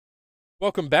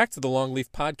Welcome back to the Longleaf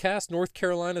Podcast, North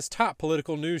Carolina's top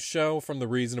political news show from the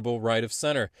reasonable right of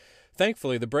center.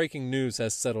 Thankfully, the breaking news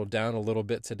has settled down a little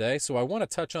bit today, so I want to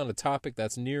touch on a topic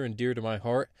that's near and dear to my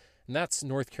heart, and that's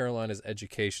North Carolina's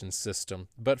education system.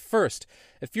 But first,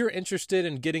 if you're interested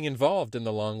in getting involved in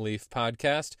the Longleaf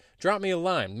Podcast, drop me a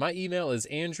line. My email is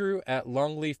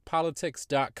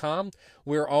andrew@longleafpolitics.com.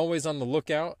 We're always on the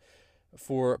lookout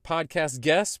for podcast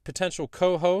guests, potential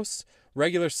co-hosts,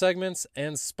 regular segments,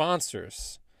 and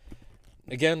sponsors.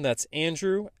 Again, that's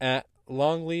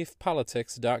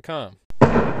andrew@longleafpolitics.com.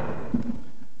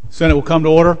 Senate will come to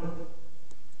order.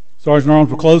 Sergeant Arms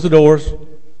will close the doors.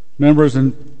 Members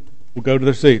will go to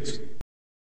their seats.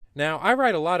 Now, I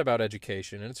write a lot about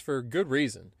education, and it's for good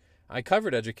reason. I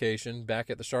covered education back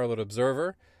at the Charlotte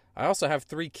Observer. I also have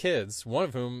 3 kids, one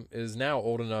of whom is now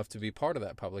old enough to be part of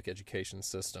that public education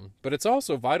system. But it's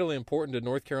also vitally important to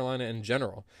North Carolina in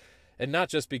general. And not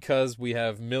just because we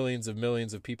have millions of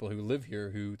people who live here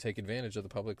who take advantage of the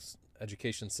public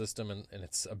education system and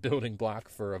it's a building block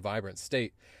for a vibrant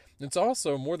state. It's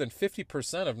also more than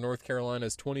 50% of North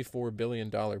Carolina's $24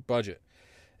 billion budget.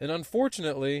 And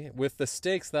unfortunately, with the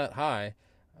stakes that high,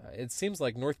 it seems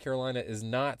like North Carolina is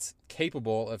not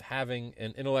capable of having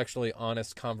an intellectually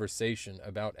honest conversation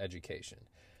about education.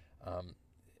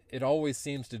 It always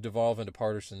seems to devolve into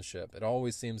partisanship. It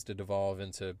always seems to devolve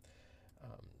into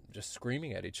just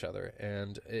screaming at each other.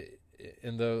 And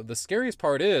the scariest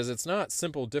part is it's not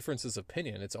simple differences of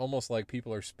opinion. It's almost like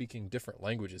people are speaking different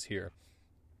languages here.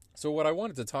 So what I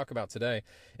wanted to talk about today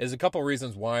is a couple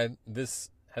reasons why this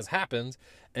has happened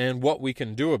and what we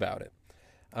can do about it.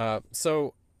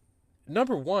 So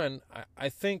number one, I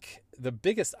think the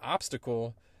biggest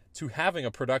obstacle to having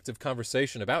a productive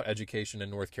conversation about education in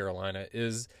North Carolina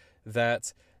is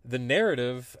that the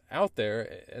narrative out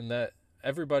there, and that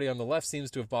everybody on the left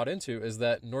seems to have bought into, is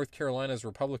that North Carolina's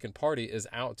Republican Party is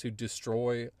out to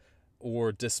destroy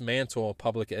or dismantle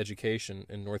public education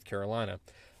in North Carolina.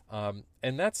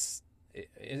 And that's,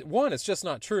 one, it's just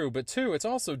not true, but two, it's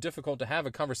also difficult to have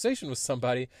a conversation with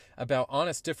somebody about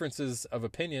honest differences of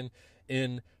opinion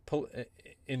in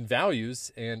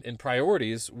values and in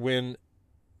priorities when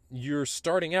you're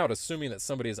starting out assuming that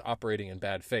somebody is operating in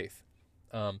bad faith.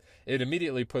 It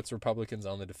immediately puts Republicans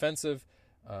on the defensive.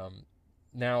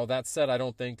 Now, that said, I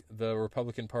don't think the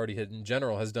Republican Party in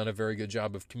general has done a very good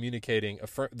job of communicating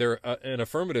an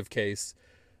affirmative case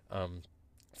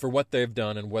for what they've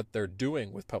done and what they're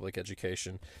doing with public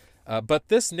education. But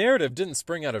this narrative didn't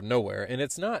spring out of nowhere, and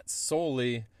it's not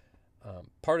solely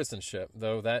partisanship,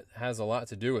 though that has a lot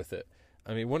to do with it.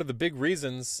 I mean, one of the big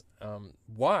reasons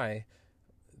why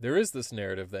there is this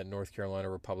narrative that North Carolina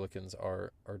Republicans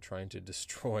are trying to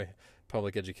destroy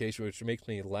public education, which makes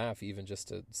me laugh even just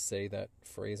to say that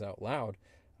phrase out loud.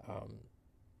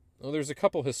 Well, there's a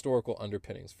couple historical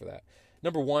underpinnings for that.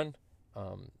 Number one,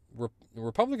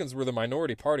 Republicans were the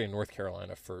minority party in North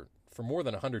Carolina for more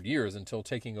than 100 years until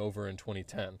taking over in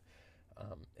 2010.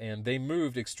 And they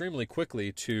moved extremely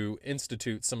quickly to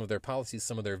institute some of their policies,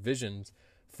 some of their visions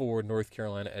for North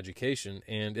Carolina education.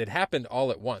 And it happened all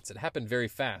at once. It happened very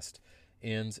fast.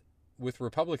 And with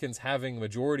Republicans having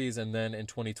majorities and then in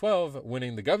 2012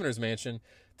 winning the governor's mansion,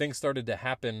 things started to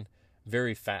happen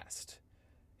very fast.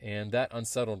 And that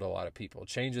unsettled a lot of people.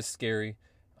 Change is scary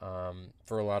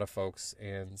for a lot of folks.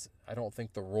 And I don't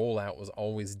think the rollout was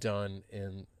always done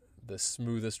in the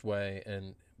smoothest way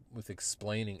and with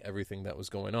explaining everything that was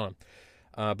going on.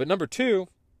 But number two,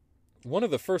 one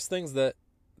of the first things that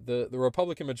the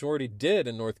Republican majority did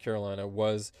in North Carolina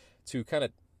was to kind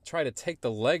of try to take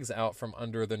the legs out from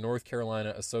under the North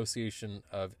Carolina Association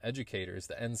of Educators,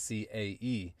 the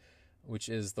NCAE, which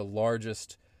is the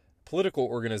largest political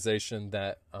organization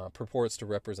that purports to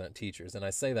represent teachers. And I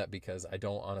say that because I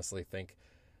don't honestly think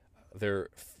they're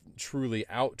truly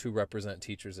out to represent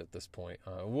teachers at this point.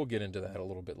 We'll get into that a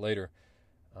little bit later.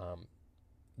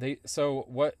 So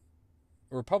what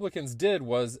Republicans did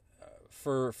was,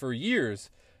 for years,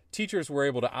 teachers were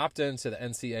able to opt into the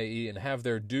NCAE and have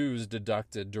their dues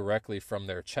deducted directly from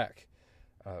their check.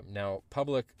 Now,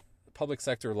 public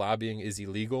sector lobbying is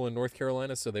illegal in North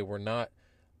Carolina, so they were not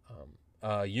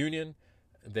a union.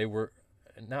 They were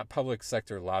not public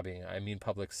sector lobbying. I mean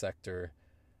public sector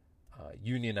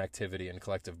union activity and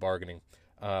collective bargaining.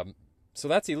 So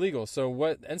that's illegal. So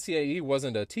what NCAE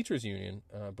wasn't a teachers union,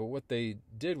 but what they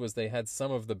did was they had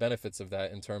some of the benefits of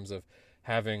that in terms of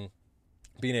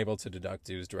being able to deduct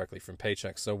dues directly from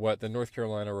paychecks. So what the North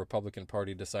Carolina Republican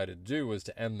Party decided to do was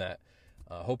to end that,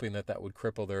 hoping that would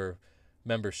cripple their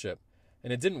membership.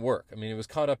 And it didn't work. I mean, it was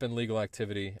caught up in legal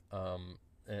activity,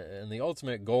 And the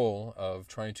ultimate goal of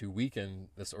trying to weaken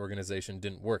this organization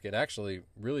didn't work. It actually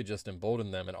really just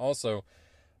emboldened them, and also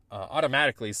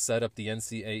automatically set up the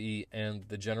NCAE and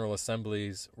the General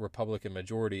Assembly's Republican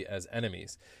majority as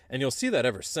enemies. And you'll see that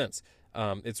ever since.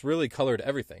 It's really colored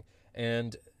everything.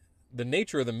 And the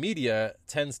nature of the media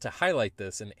tends to highlight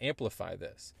this and amplify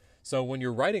this. So when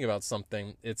you're writing about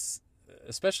something,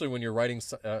 especially when you're writing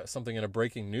something in a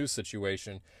breaking news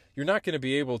situation, you're not going to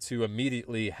be able to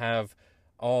immediately have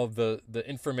all the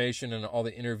information and all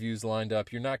the interviews lined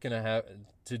up. You're not going to have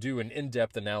to do an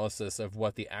in-depth analysis of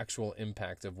what the actual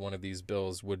impact of one of these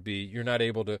bills would be. You're not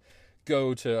able to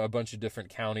go to a bunch of different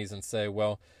counties and say,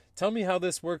 well, tell me how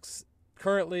this works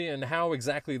currently and how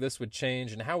exactly this would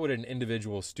change and how would an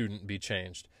individual student be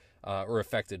changed or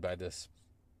affected by this.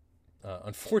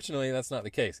 Unfortunately, that's not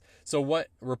the case. So what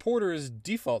reporters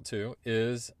default to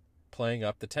is playing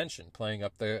up the tension, playing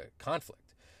up the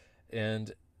conflict.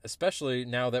 And especially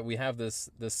now that we have this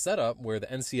setup where the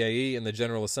NCAE and the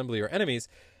General Assembly are enemies,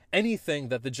 anything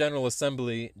that the General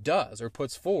Assembly does or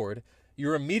puts forward,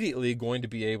 you're immediately going to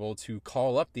be able to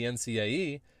call up the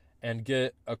NCAE and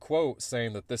get a quote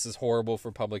saying that this is horrible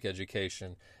for public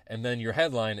education. And then your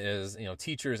headline is,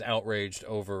 teachers outraged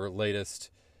over latest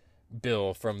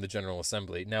bill from the General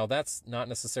Assembly. Now, that's not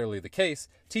necessarily the case.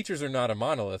 Teachers are not a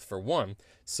monolith, for one.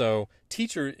 So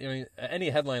any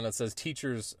headline that says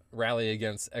teachers rally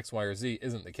against X, Y, or Z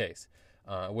isn't the case.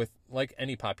 With like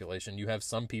any population, you have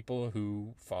some people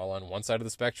who fall on one side of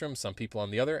the spectrum, some people on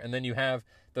the other, and then you have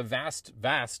the vast,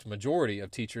 vast majority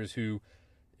of teachers who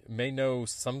may know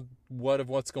somewhat of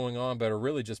what's going on, but are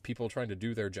really just people trying to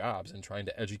do their jobs and trying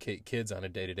to educate kids on a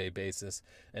day-to-day basis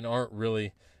and aren't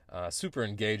really super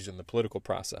engaged in the political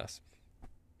process.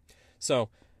 So,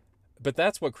 but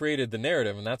that's what created the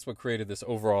narrative, and that's what created this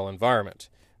overall environment.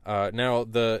 Now,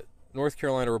 the North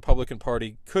Carolina Republican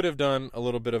Party could have done a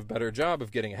little bit of better job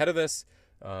of getting ahead of this.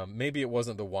 Maybe it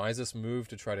wasn't the wisest move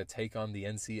to try to take on the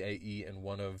NCAE in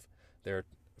one of their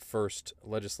first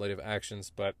legislative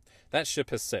actions, but that ship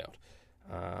has sailed.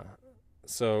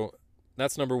 So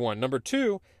that's number one. Number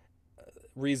two,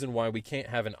 reason why we can't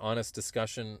have an honest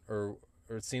discussion, or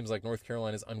it seems like North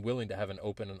Carolina is unwilling to have an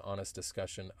open and honest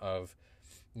discussion of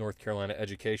North Carolina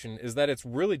education, is that it's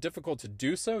really difficult to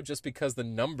do so just because the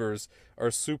numbers are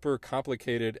super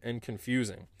complicated and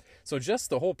confusing. So just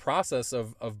the whole process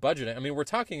of budgeting, I mean, we're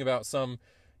talking about some,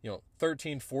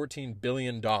 $13-14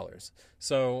 billion.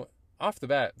 So off the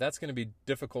bat, that's going to be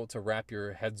difficult to wrap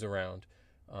your heads around.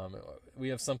 We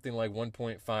have something like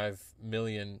 1.5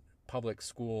 million public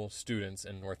school students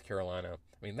in North Carolina.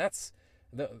 I mean,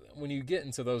 when you get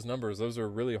into those numbers, those are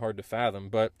really hard to fathom.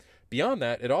 But beyond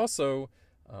that, it also,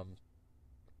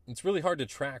 it's really hard to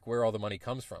track where all the money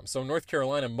comes from. So North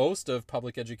Carolina, most of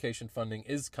public education funding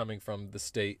is coming from the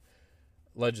state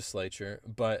legislature,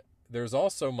 but there's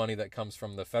also money that comes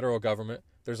from the federal government.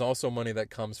 There's also money that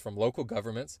comes from local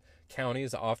governments.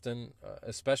 Counties often,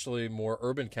 especially more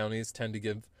urban counties, tend to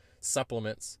give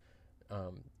supplements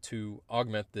to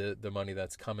augment the money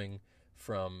that's coming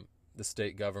from the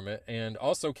state government. And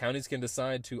also counties can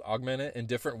decide to augment it in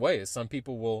different ways. Some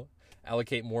people will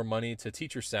allocate more money to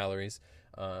teacher salaries,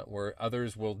 where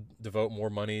others will devote more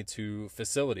money to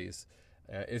facilities.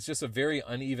 It's just a very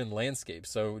uneven landscape.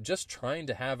 So just trying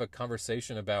to have a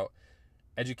conversation about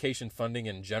education funding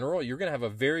in general, you're going to have a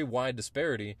very wide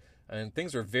disparity, and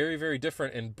things are very, very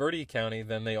different in Bertie County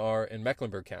than they are in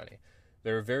Mecklenburg County.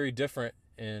 They're very different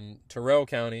in Terrell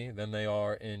County than they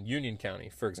are in Union County,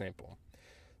 for example.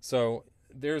 So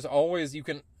there's always,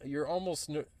 you're almost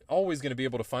always going to be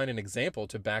able to find an example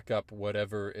to back up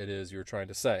whatever it is you're trying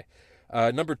to say.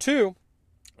 Number two,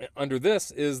 under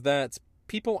this, is that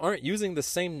people aren't using the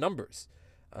same numbers.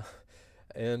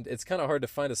 And it's kind of hard to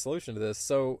find a solution to this.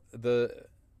 So the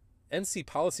NC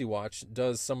Policy Watch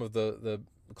does some of the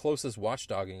closest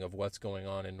watchdogging of what's going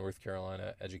on in North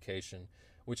Carolina education,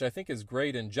 which I think is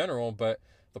great in general. But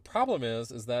the problem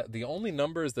is that the only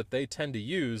numbers that they tend to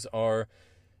use are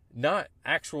not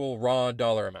actual raw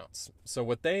dollar amounts. So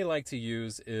what they like to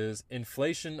use is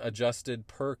inflation adjusted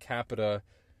per capita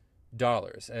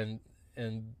dollars.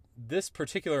 And this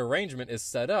particular arrangement is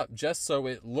set up just so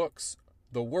it looks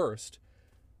the worst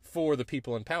for the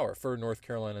people in power, for North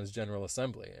Carolina's General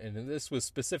Assembly. And this was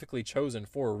specifically chosen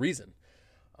for a reason.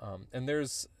 And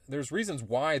there's reasons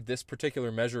why this particular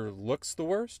measure looks the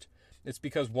worst. It's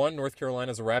because, one, North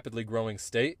Carolina is a rapidly growing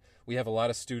state. We have a lot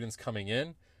of students coming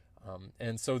in.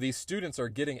 And so these students are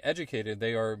getting educated.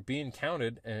 They are being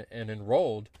counted and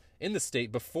enrolled in the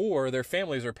state before their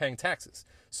families are paying taxes.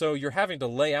 So you're having to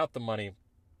lay out the money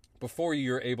before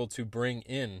you're able to bring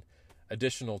in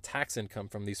additional tax income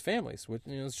from these families, which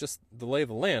is just the lay of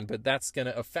the land, but that's going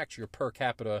to affect your per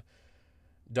capita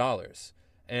dollars.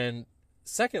 And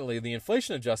secondly, the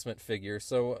inflation adjustment figure.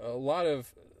 So a lot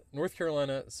of North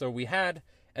Carolina, so we had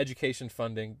education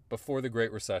funding before the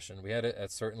Great Recession. We had it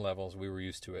at certain levels. We were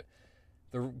used to it.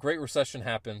 The Great Recession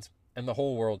happened, and the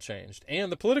whole world changed,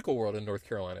 and the political world in North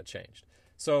Carolina changed.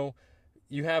 So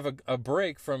you have a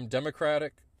break from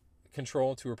Democratic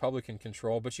control to Republican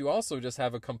control, but you also just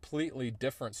have a completely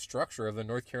different structure of the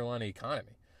North Carolina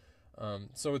economy.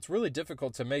 So it's really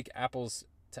difficult to make apples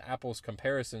to apples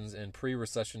comparisons in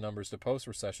pre-recession numbers to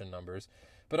post-recession numbers,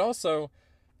 but also,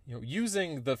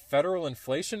 using the federal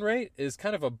inflation rate is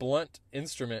kind of a blunt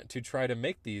instrument to try to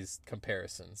make these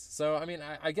comparisons. So, I mean,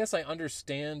 I guess I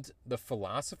understand the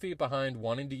philosophy behind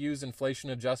wanting to use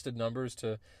inflation-adjusted numbers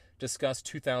to discuss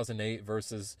 2008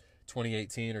 versus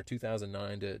 2018 or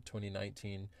 2009 to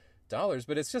 2019 dollars,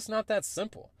 but it's just not that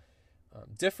simple.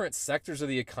 Different sectors of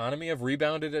the economy have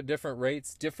rebounded at different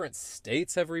rates. Different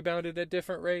states have rebounded at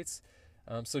different rates.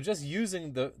 So just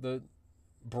using the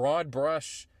broad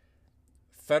brush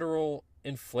federal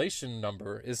inflation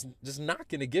number is just not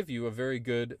going to give you a very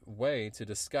good way to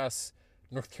discuss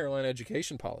North Carolina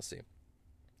education policy.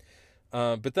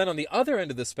 But then on the other end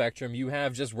of the spectrum, you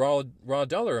have just raw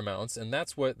dollar amounts, and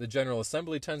that's what the General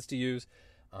Assembly tends to use.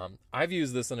 I've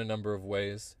used this in a number of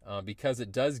ways because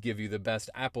it does give you the best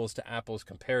apples to apples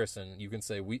comparison. You can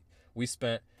say we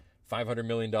spent $500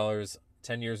 million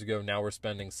 10 years ago. Now we're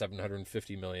spending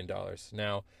 $750 million.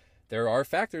 Now, there are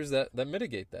factors that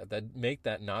mitigate that make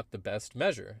that not the best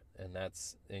measure. And that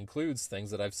includes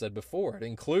things that I've said before. It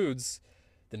includes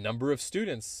the number of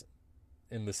students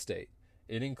in the state.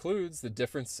 It includes the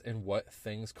difference in what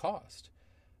things cost.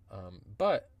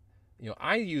 But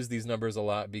I use these numbers a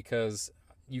lot because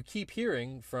you keep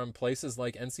hearing from places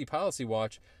like NC Policy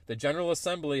Watch, the General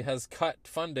Assembly has cut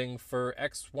funding for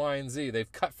X, Y, and Z.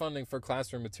 They've cut funding for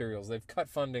classroom materials. They've cut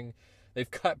funding. They've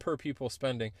cut per pupil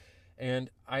spending.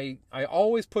 And I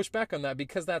always push back on that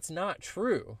because that's not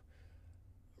true,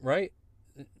 right?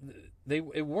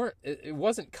 It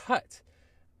wasn't cut.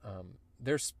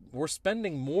 We're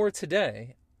spending more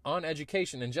today on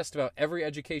education in just about every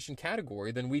education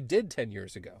category than we did 10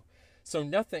 years ago. So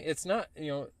it's not,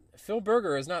 Phil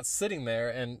Berger is not sitting there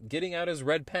and getting out his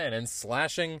red pen and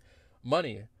slashing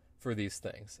money for these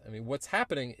things. I mean, what's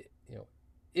happening,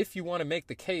 if you want to make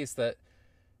the case that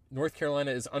North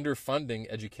Carolina is underfunding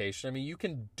education, I mean, you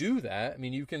can do that. I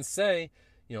mean, you can say,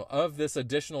 of this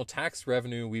additional tax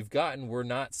revenue we've gotten, we're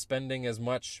not spending as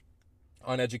much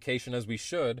on education as we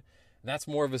should. That's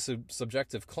more of a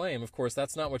subjective claim. Of course,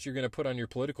 that's not what you're going to put on your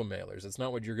political mailers. It's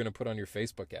not what you're going to put on your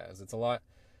Facebook ads. It's a lot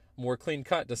more clean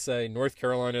cut to say North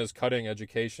Carolina is cutting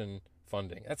education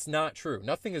funding. That's not true.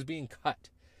 Nothing is being cut.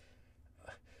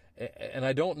 And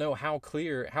I don't know how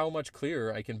much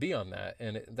clearer I can be on that.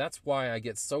 And that's why I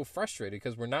get so frustrated,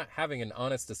 because we're not having an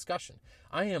honest discussion.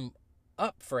 I am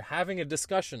up for having a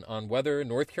discussion on whether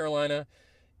North Carolina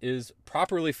is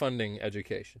properly funding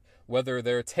education, whether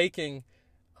they're taking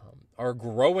our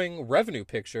growing revenue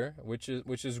picture, which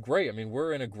is great. I mean,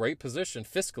 we're in a great position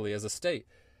fiscally as a state.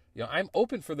 I'm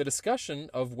open for the discussion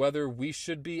of whether we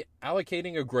should be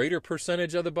allocating a greater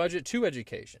percentage of the budget to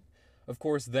education. Of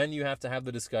course, then you have to have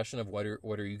the discussion of what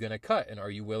are you going to cut, and are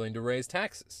you willing to raise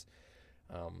taxes?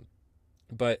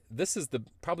 But this is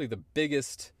probably the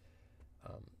biggest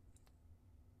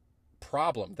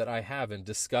problem that I have in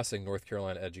discussing North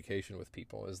Carolina education with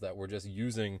people, is that we're just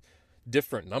using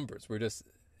different numbers.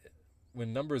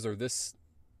 When numbers are this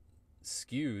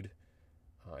skewed,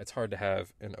 it's hard to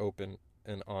have an open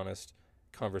and honest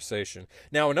conversation.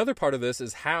 Now, another part of this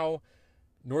is how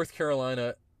North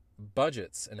Carolina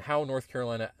budgets and how North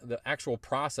Carolina, the actual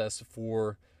process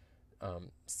for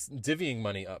divvying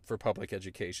money up for public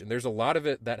education. There's a lot of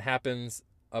it that happens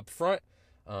up front.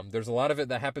 There's a lot of it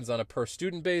that happens on a per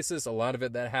student basis, a lot of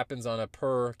it that happens on a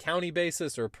per county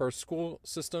basis or per school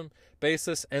system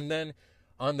basis. And then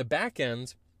on the back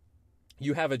end,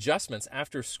 you have adjustments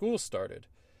after school started.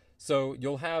 So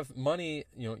you'll have money,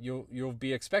 you'll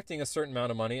be expecting a certain amount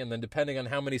of money, and then depending on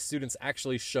how many students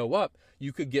actually show up,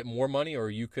 you could get more money or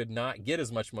you could not get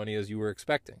as much money as you were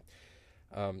expecting.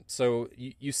 So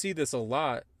you see this a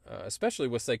lot, especially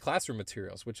with, say, classroom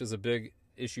materials, which is a big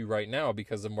issue right now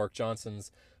because of Mark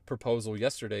Johnson's proposal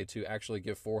yesterday to actually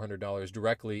give $400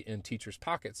 directly in teachers'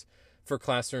 pockets for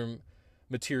classroom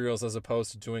materials, as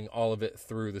opposed to doing all of it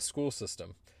through the school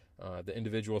system, the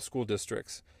individual school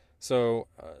districts. So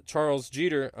Charlie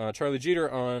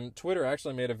Jeter on Twitter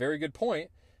actually made a very good point,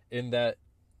 in that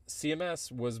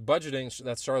CMS was budgeting,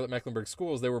 that's Charlotte Mecklenburg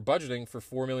Schools, they were budgeting for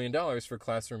 $4 million for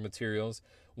classroom materials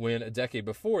when a decade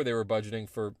before they were budgeting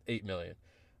for $8 million.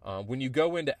 When you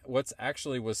go into what's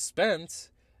actually was spent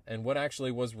and what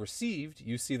actually was received,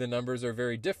 you see the numbers are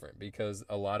very different because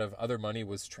a lot of other money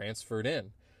was transferred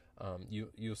in.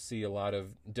 You'll see a lot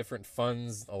of different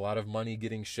funds, a lot of money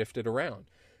getting shifted around.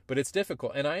 But it's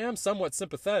difficult. And I am somewhat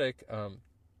sympathetic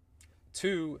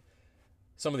to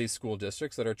some of these school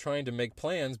districts that are trying to make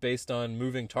plans based on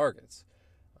moving targets,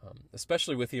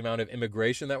 especially with the amount of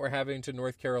immigration that we're having to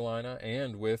North Carolina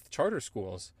and with charter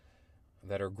schools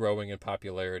that are growing in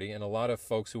popularity, and a lot of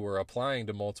folks who are applying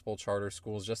to multiple charter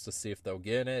schools just to see if they'll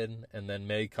get in and then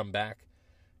may come back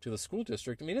to the school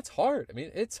district. I mean, it's hard.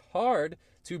 It's hard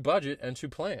to budget and to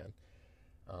plan.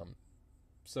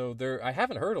 So I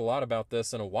haven't heard a lot about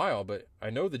this in a while, but I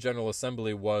know the General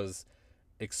Assembly was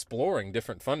exploring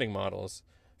different funding models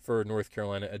for North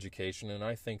Carolina education, and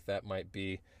I think that might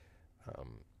be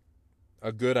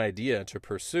a good idea to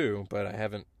pursue, but I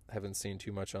haven't seen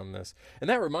too much on this. And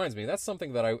that reminds me, that's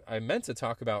something that I meant to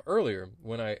talk about earlier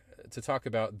to talk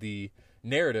about the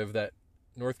narrative that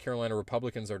North Carolina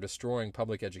Republicans are destroying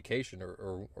public education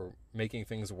or making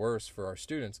things worse for our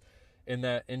students, in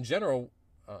that in general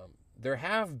there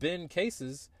have been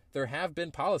policies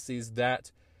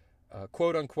that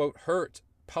quote unquote hurt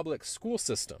public school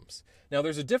systems. Now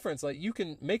there's a difference. Like, you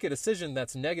can make a decision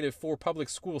that's negative for public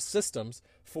school systems,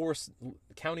 for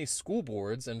county school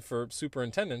boards and for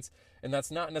superintendents, and that's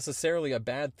not necessarily a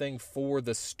bad thing for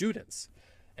the students.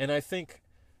 And I think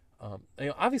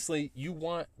obviously you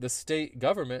want the state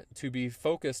government to be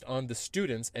focused on the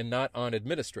students and not on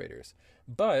administrators,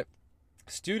 but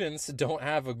students don't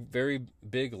have a very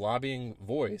big lobbying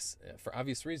voice for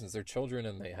obvious reasons. They're children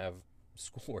and they have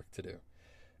schoolwork to do.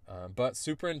 But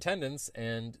superintendents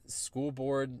and school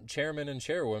board chairmen and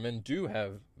chairwomen do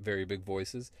have very big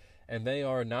voices, and they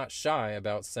are not shy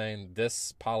about saying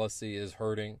this policy is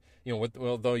hurting.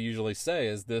 What they'll usually say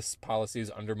is this policy is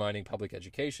undermining public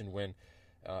education, when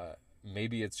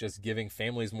maybe it's just giving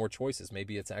families more choices.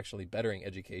 Maybe it's actually bettering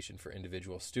education for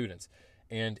individual students.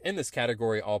 And in this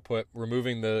category, I'll put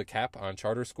removing the cap on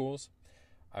charter schools.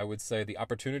 I would say the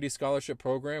Opportunity Scholarship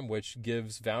Program, which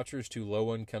gives vouchers to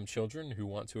low-income children who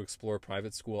want to explore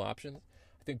private school options.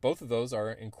 I think both of those are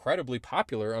incredibly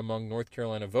popular among North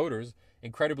Carolina voters,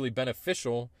 incredibly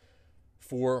beneficial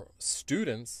for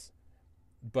students,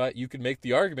 but you could make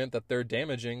the argument that they're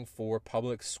damaging for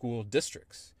public school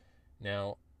districts.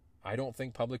 Now, I don't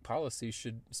think public policy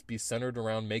should be centered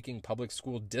around making public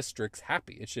school districts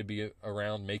happy. It should be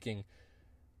around making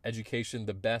education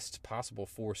the best possible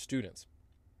for students.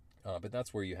 But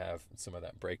that's where you have some of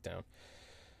that breakdown.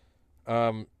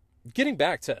 Getting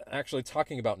back to actually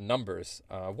talking about numbers,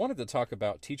 I wanted to talk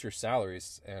about teacher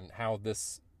salaries and how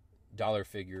this dollar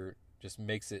figure just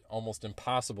makes it almost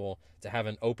impossible to have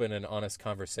an open and honest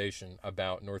conversation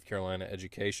about North Carolina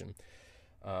education.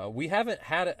 We haven't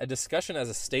had a discussion as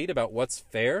a state about what's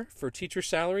fair for teacher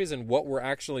salaries and what we're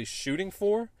actually shooting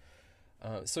for.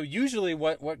 So usually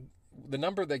what the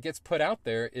number that gets put out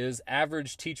there is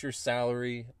average teacher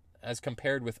salary as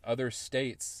compared with other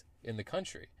states in the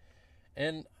country.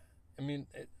 And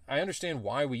I understand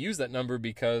why we use that number,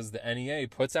 because the NEA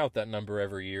puts out that number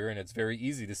every year and it's very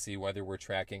easy to see whether we're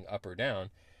tracking up or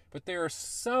down. But there are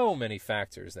so many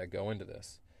factors that go into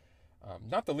this,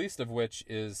 not the least of which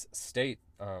is state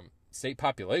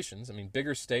populations.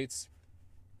 Bigger states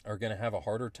are going to have a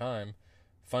harder time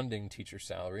funding teacher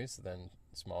salaries than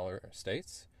smaller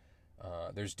states.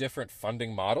 There's different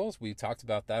funding models. We talked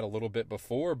about that a little bit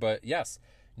before, but yes,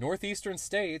 northeastern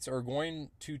states are going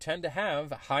to tend to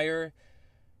have higher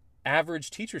average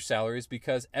teacher salaries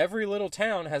because every little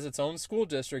town has its own school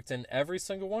district, and every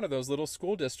single one of those little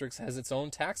school districts has its own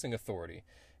taxing authority.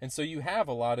 And so you have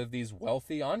a lot of these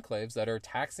wealthy enclaves that are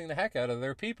taxing the heck out of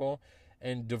their people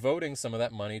and devoting some of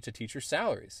that money to teacher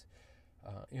salaries.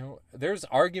 There's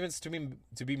arguments to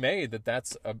be made that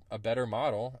that's a better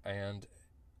model, and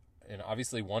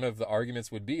obviously one of the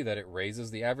arguments would be that it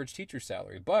raises the average teacher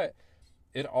salary, but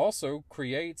it also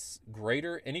creates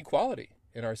greater inequality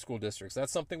in our school districts.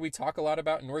 That's something we talk a lot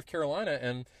about in North Carolina,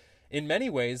 and in many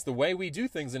ways, the way we do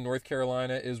things in North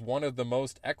Carolina is one of the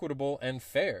most equitable and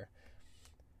fair.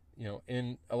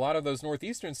 In a lot of those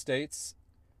northeastern states,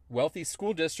 wealthy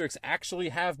school districts actually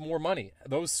have more money.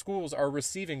 Those schools are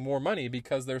receiving more money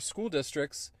because their school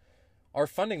districts are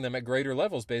funding them at greater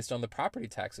levels based on the property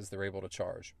taxes they're able to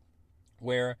charge.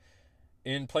 Where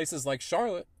in places like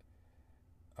Charlotte,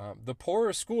 the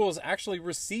poorer schools actually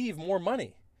receive more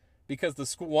money because the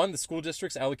school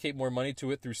districts allocate more money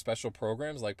to it through special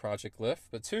programs like Project Lift,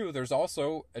 but two, there's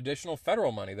also additional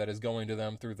federal money that is going to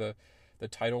them through the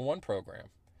Title I program.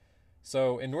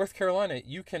 So in North Carolina,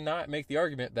 you cannot make the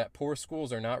argument that poor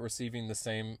schools are not receiving the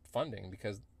same funding,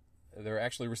 because they're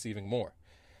actually receiving more.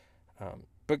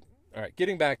 But all right,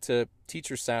 getting back to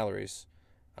teacher salaries,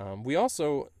 we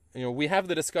also, we have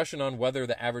the discussion on whether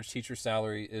the average teacher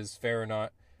salary is fair or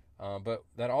not, but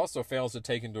that also fails to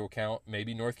take into account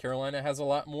maybe North Carolina has a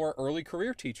lot more early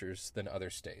career teachers than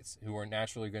other states who are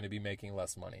naturally going to be making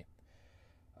less money.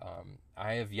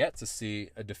 I have yet to see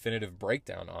a definitive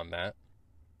breakdown on that.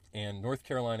 And North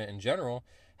Carolina in general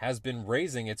has been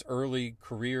raising its early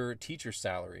career teacher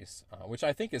salaries, which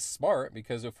I think is smart,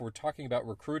 because if we're talking about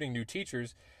recruiting new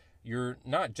teachers, you're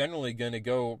not generally going to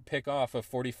go pick off a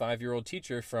 45-year-old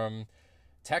teacher from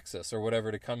Texas or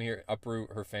whatever to come here,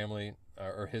 uproot her family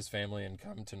or his family and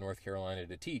come to North Carolina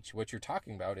to teach. What you're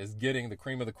talking about is getting the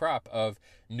cream of the crop of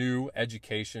new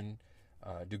education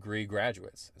degree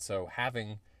graduates. So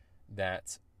having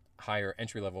that higher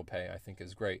entry-level pay, I think,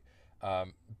 is great.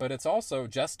 But it's also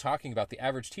just talking about the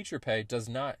average teacher pay does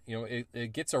not,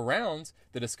 it gets around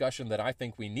the discussion that I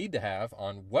think we need to have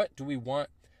on what do we want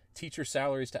teacher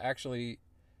salaries to actually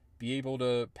be able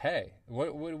to pay.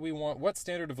 What do we want? What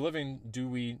standard of living do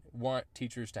we want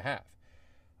teachers to have?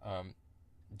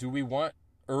 Do we want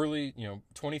early,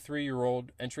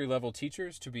 23-year-old entry-level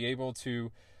teachers to be able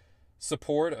to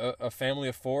support a family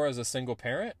of four as a single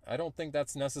parent? I don't think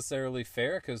that's necessarily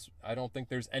fair, because I don't think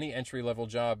there's any entry-level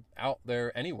job out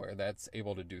there anywhere that's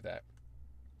able to do that.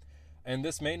 And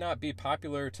this may not be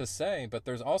popular to say, but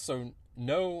there's also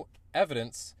no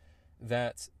evidence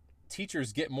that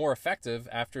teachers get more effective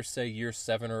after, say, year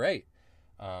 7 or 8,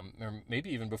 or maybe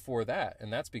even before that.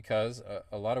 And that's because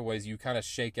a lot of ways you kind of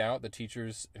shake out the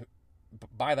teachers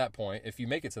by that point. If you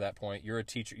make it to that point, you're a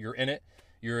teacher, you're in it,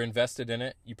 you're invested in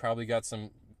it, you probably got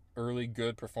some early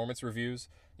good performance reviews,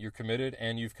 you're committed,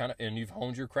 and you've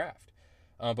honed your craft.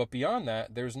 But beyond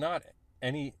that, there's not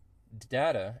any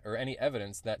data or any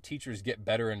evidence that teachers get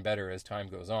better and better as time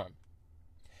goes on.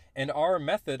 And our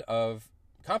method of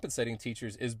compensating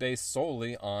teachers is based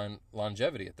solely on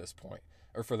longevity at this point,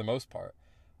 or for the most part.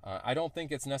 I don't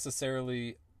think it's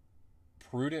necessarily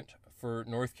prudent for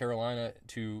North Carolina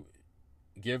to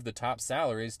give the top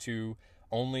salaries to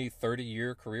only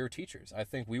 30-year career teachers. I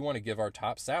think we want to give our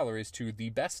top salaries to the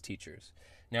best teachers.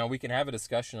 Now, we can have a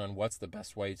discussion on what's the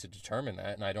best way to determine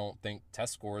that, and I don't think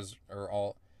test scores are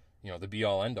all, the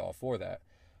be-all, end-all for that.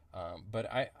 But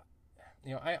I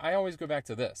always go back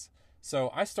to this.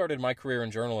 So I started my career in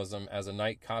journalism as a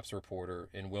night cops reporter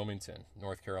in Wilmington,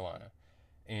 North Carolina,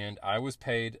 and I was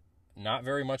paid not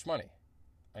very much money,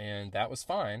 and that was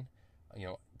fine.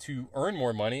 To earn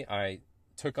more money, I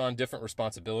took on different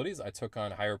responsibilities. I took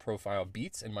on higher profile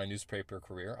beats in my newspaper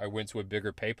career. I went to a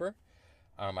bigger paper.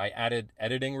 I added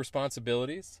editing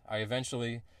responsibilities. I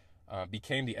eventually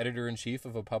became the editor-in-chief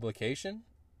of a publication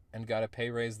and got a pay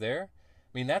raise there.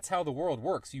 I mean, that's how the world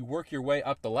works. You work your way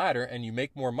up the ladder and you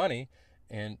make more money,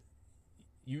 and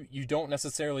you don't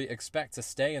necessarily expect to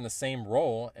stay in the same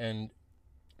role and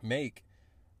make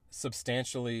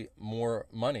substantially more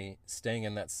money staying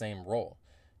in that same role.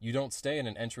 You don't stay in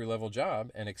an entry-level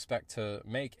job and expect to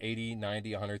make $80,000,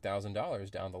 $90,000,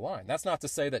 $100,000 down the line. That's not to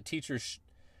say that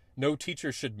no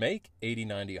teacher should make $80,000,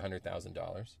 $90,000,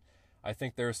 $100,000. I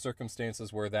think there are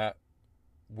circumstances where that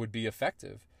would be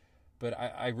effective. But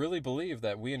I really believe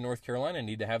that we in North Carolina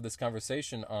need to have this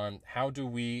conversation on how do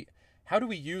we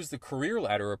use the career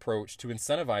ladder approach to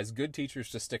incentivize good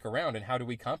teachers to stick around, and how do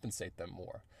we compensate them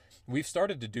more? We've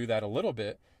started to do that a little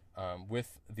bit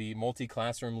with the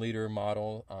multi-classroom leader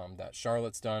model that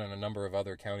Charlotte's done and a number of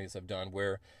other counties have done,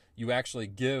 where you actually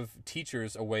give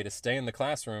teachers a way to stay in the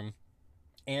classroom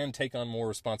and take on more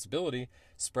responsibility,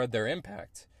 spread their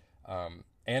impact,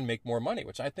 and make more money,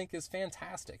 which I think is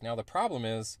fantastic. Now, the problem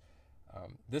is,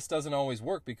 this doesn't always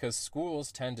work because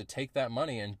schools tend to take that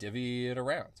money and divvy it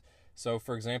around. So,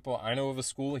 for example, I know of a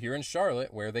school here in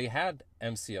Charlotte where they had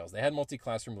MCLs. They had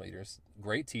multi-classroom leaders,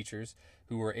 great teachers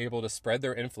who were able to spread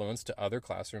their influence to other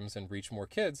classrooms and reach more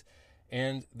kids.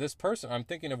 And this person, I'm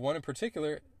thinking of one in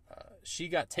particular, she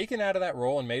got taken out of that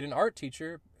role and made an art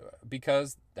teacher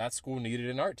because that school needed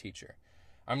an art teacher.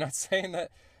 I'm not saying that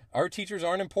art teachers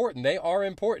aren't important. They are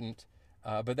important.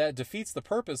 But that defeats the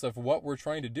purpose of what we're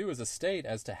trying to do as a state,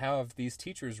 as to have these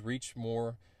teachers reach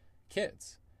more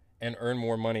kids and earn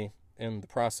more money in the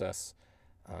process.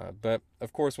 But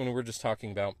of course, when we're just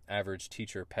talking about average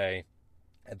teacher pay,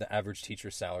 the average teacher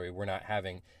salary, we're not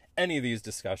having any of these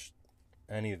discussions,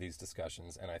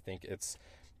 and I think it's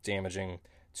damaging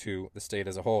to the state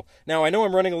as a whole. Now, I know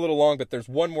I'm running a little long, but there's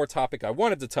one more topic I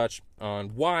wanted to touch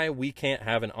on: why we can't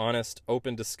have an honest,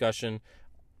 open discussion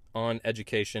on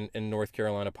education in North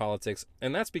Carolina politics.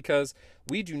 And that's because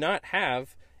we do not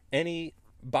have any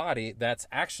body that's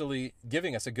actually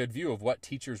giving us a good view of what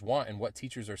teachers want and what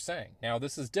teachers are saying. Now,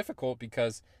 this is difficult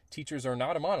because teachers are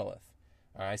not a monolith.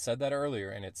 I said that earlier,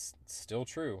 and it's still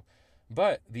true.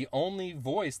 But the only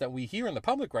voice that we hear in the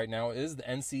public right now is the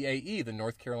NCAE, the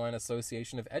North Carolina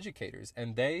Association of Educators,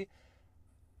 and they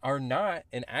are not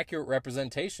an accurate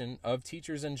representation of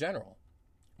teachers in general.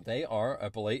 They are a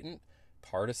blatant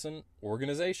partisan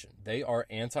organization. They are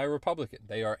anti-Republican.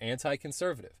 They are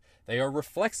anti-conservative. They are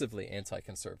reflexively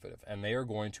anti-conservative, and they are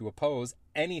going to oppose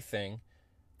anything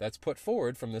that's put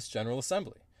forward from this General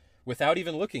Assembly without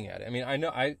even looking at it. I mean, I know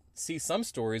I see some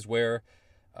stories where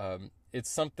it's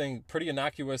something pretty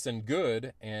innocuous and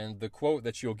good, and the quote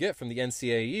that you'll get from the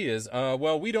NCAE is,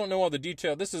 well, we don't know all the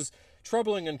detail. This is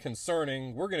troubling and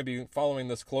concerning. We're going to be following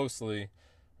this closely.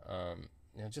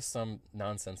 Just some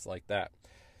nonsense like that.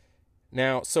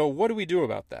 Now, so what do we do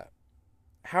about that?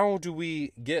 How do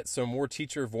we get so more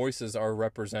teacher voices are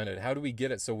represented? How do we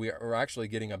get it so we are actually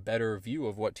getting a better view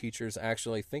of what teachers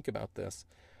actually think about this?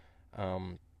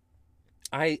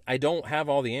 I don't have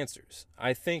all the answers.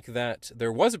 I think that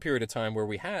there was a period of time where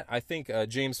we had, I think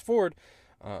James Ford,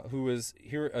 who was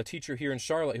here, a teacher here in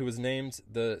Charlotte, who was named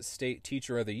the State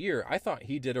Teacher of the Year, I thought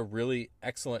he did a really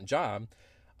excellent job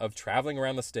of traveling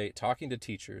around the state, talking to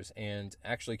teachers, and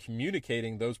actually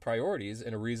communicating those priorities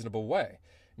in a reasonable way.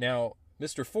 Now,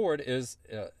 Mr. Ford is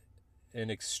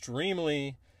an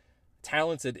extremely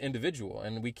talented individual,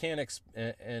 and we can't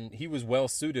and he was well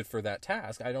suited for that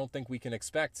task. I don't think we can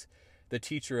expect the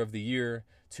Teacher of the Year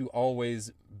to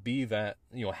always be that,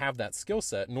 have that skill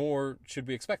set, nor should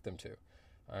we expect them to.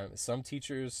 Some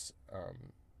teachers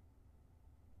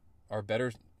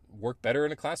work better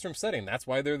in a classroom setting. That's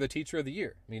why they're the Teacher of the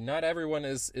Year. I mean, not everyone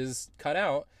is cut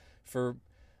out for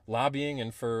lobbying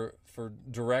and for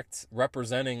direct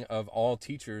representing of all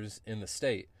teachers in the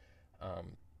state.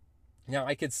 Now,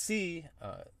 I could see,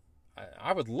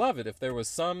 I would love it if there was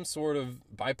some sort of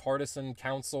bipartisan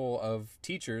council of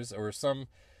teachers, or some,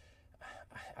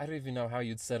 I don't even know how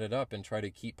you'd set it up and try to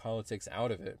keep politics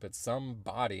out of it, but some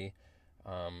body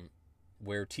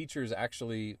where teachers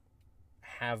actually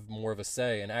have more of a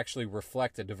say and actually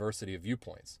reflect a diversity of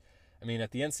viewpoints. I mean,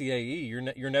 at the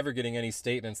NCAE, you're never getting any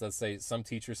statements that say some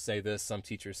teachers say this, some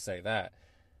teachers say that.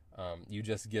 You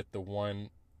just get the one.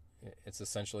 It's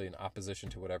essentially in opposition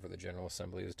to whatever the General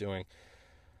Assembly is doing.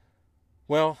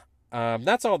 Well,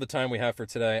 that's all the time we have for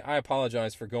today. I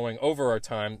apologize for going over our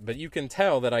time, but you can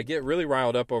tell that I get really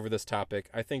riled up over this topic.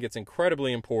 I think it's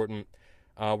incredibly important.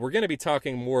 We're going to be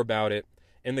talking more about it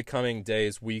in the coming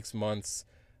days, weeks, months.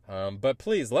 But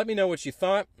please let me know what you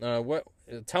thought.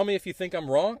 Tell me if you think I'm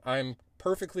wrong. I'm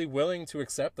perfectly willing to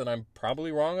accept that I'm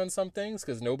probably wrong on some things,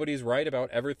 because nobody's right about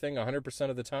everything 100%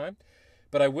 of the time.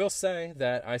 But I will say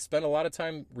that I spent a lot of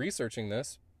time researching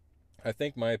this. I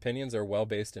think my opinions are well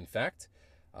based in fact.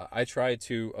 I try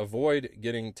to avoid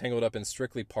getting tangled up in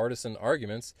strictly partisan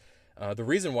arguments. The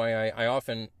reason why I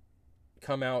often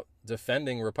come out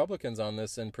defending Republicans on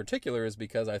this in particular is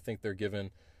because I think they're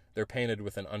painted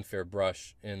with an unfair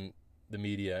brush in the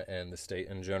media and the state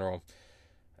in general.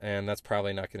 And that's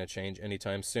probably not going to change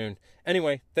anytime soon.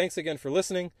 Anyway, thanks again for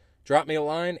listening. Drop me a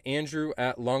line,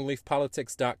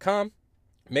 andrew@longleafpolitics.com.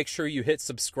 Make sure you hit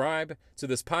subscribe to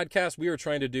this podcast. We are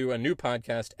trying to do a new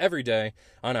podcast every day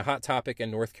on a hot topic in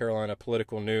North Carolina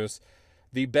political news.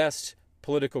 The best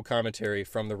political commentary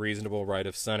from the reasonable right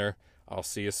of center. I'll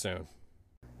see you soon.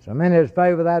 So many as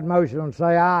favor that motion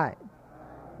say aye.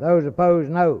 Those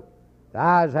opposed, no. The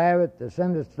ayes have it. The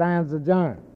Senate stands adjourned.